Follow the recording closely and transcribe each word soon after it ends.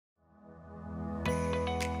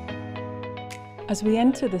As we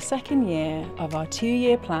enter the second year of our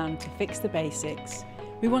 2-year plan to fix the basics,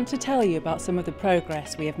 we want to tell you about some of the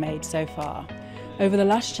progress we have made so far. Over the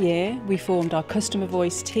last year, we formed our Customer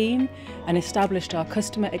Voice team and established our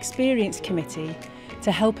Customer Experience Committee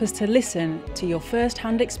to help us to listen to your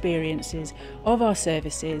first-hand experiences of our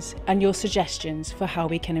services and your suggestions for how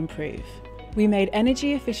we can improve. We made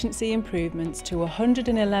energy efficiency improvements to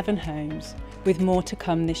 111 homes, with more to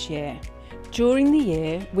come this year. During the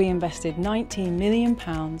year, we invested £19 million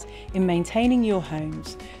in maintaining your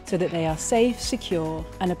homes so that they are safe, secure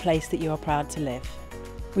and a place that you are proud to live.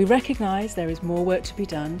 We recognise there is more work to be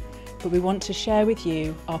done, but we want to share with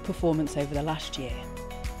you our performance over the last year.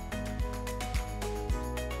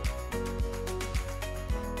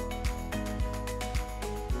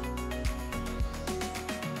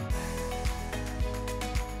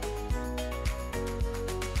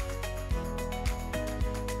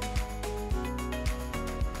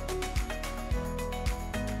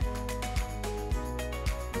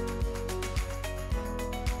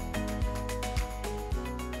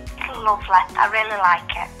 Lovely, I really like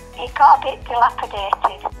it. It got a bit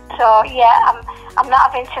dilapidated, so yeah, I'm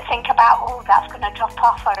not having to think about, oh, that's going to drop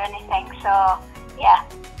off or anything, so yeah,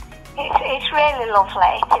 it's really lovely.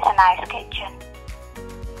 It is a nice kitchen.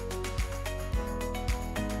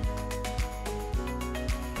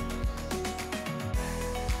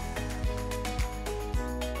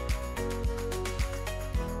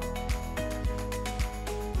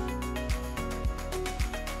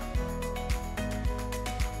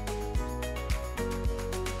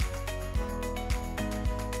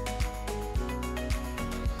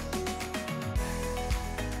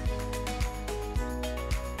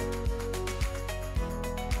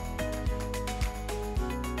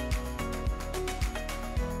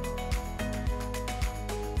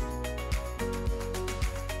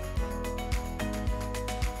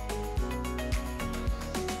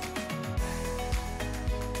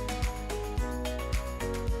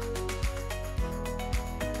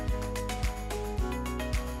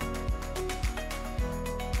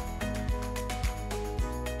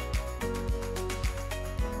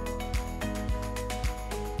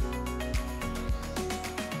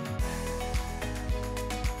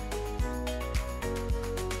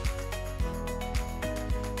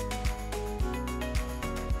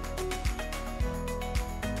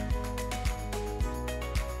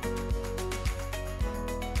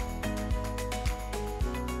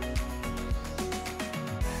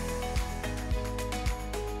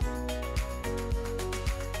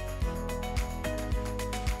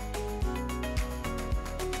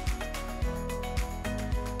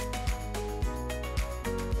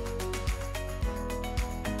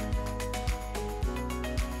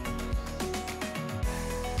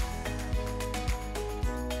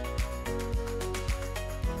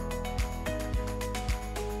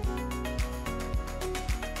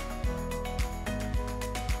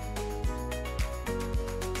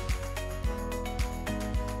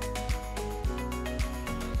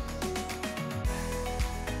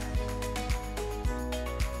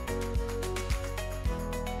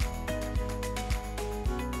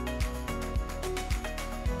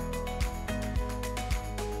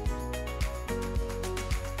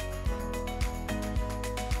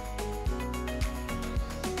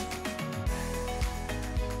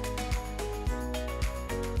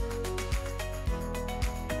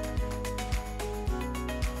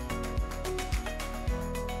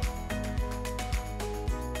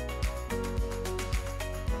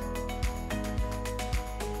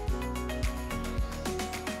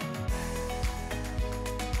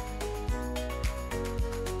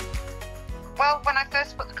 Well, when I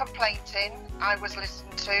first put the complaint in, I was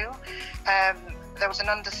listened to. There was an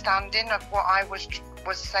understanding of what I was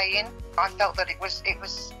saying. I felt that it was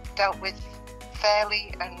dealt with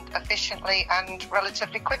fairly and efficiently and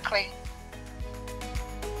relatively quickly.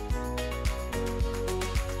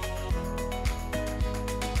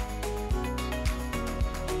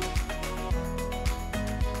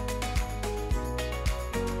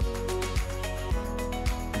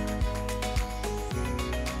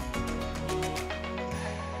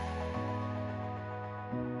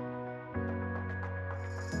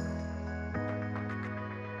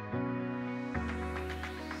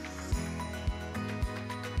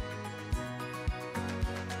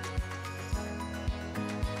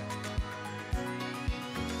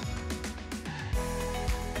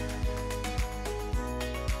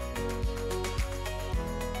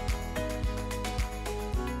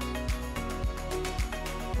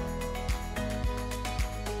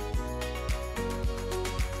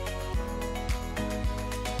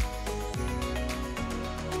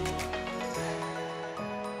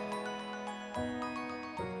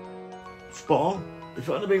 spot on. If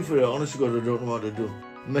it hadn't been for her, honestly God, I don't know what to do.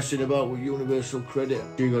 Messing about with universal credit,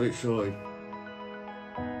 she got it sorted.